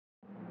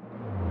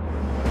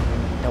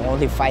The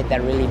only fight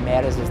that really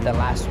matters is the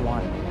last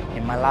one.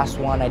 In my last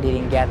one, I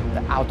didn't get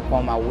the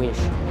outcome I wish.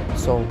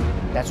 So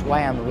that's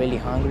why I'm really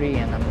hungry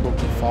and I'm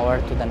looking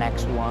forward to the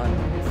next one.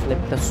 Flip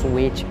the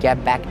switch,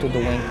 get back to the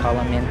win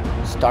column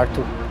and start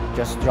to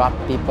just drop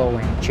people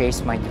and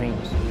chase my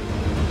dreams.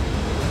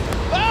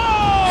 Oh!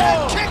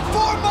 Head kick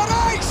for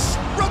Moraes!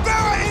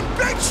 Rivera in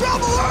big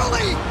trouble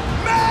early!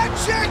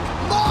 Magic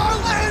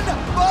Marlon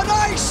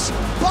Moraes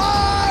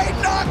by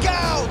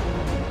knockout!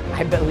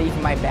 I believe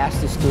my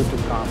best is still to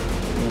come,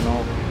 you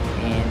know,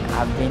 and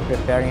I've been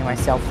preparing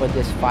myself for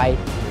this fight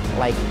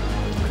like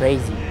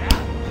crazy.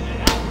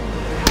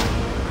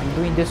 I'm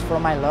doing this for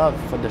my love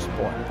for the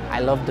sport. I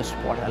love the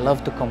sport. I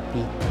love to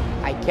compete.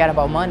 I care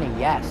about money,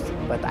 yes,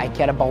 but I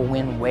care about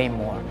win way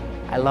more.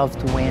 I love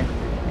to win,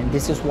 and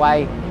this is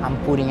why I'm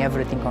putting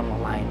everything on the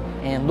line.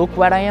 And look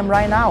where I am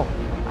right now.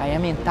 I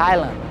am in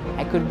Thailand.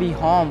 I could be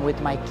home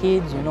with my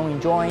kids, you know,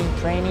 enjoying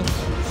training,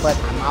 but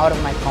I'm out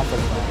of my comfort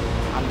zone.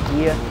 I'm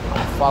here,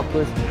 I'm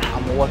focused,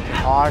 I'm working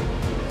hard.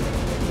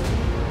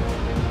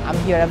 I'm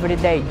here every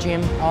day,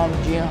 gym, home,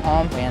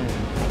 and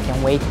I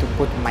can't wait to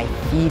put my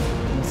feet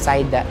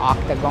inside the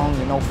octagon,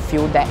 you know,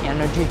 feel that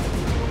energy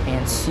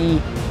and see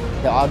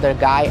the other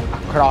guy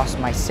across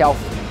myself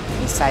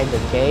inside the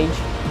cage.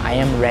 I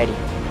am ready.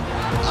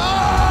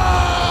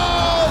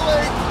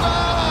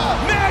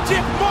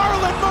 Magic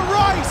Marlon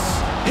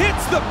Moraes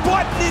hits the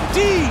button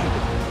indeed.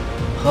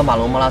 和马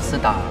龙·莫拉斯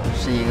打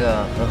是一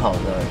个很好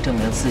的证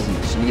明自己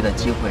实力的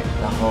机会，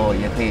然后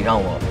也可以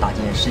让我打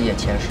进世界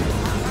前10。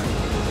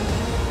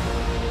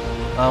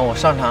我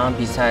上场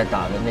比赛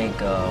打的那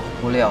个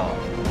胡廖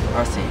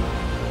2C，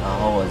然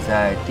后我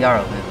在第2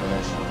回合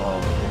的时候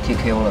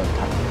TKO 了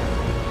他。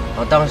然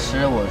后当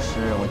时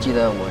我记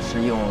得我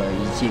是用了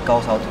一记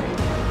高扫腿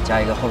加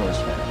一个后手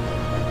拳，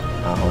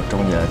然后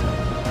终结了他。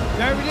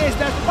There it is,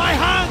 that's by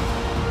hand.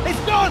 It's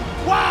done.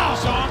 Wow.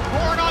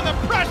 Songhorn on the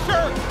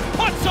pressure,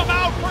 puts him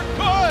out for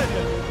good.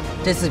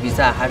 这次比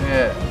赛还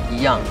是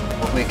一样，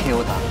我会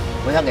KO 他。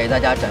我想给大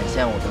家展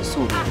现我的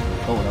速度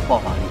和我的爆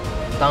发力。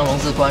当笼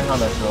子关上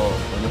的时候，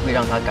我就会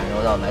让他感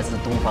受到来自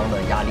东方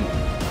的压力。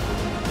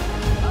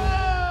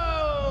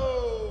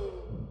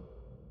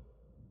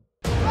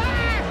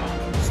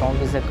Song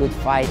is a good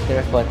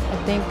fighter, but I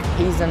think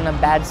he's in a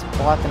bad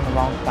spot in the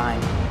wrong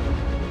time.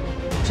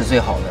 是最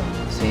好的，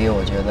所以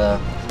我觉得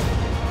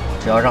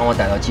只要让我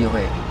逮到机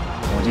会，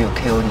我就有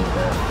KO 你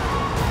的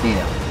力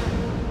量。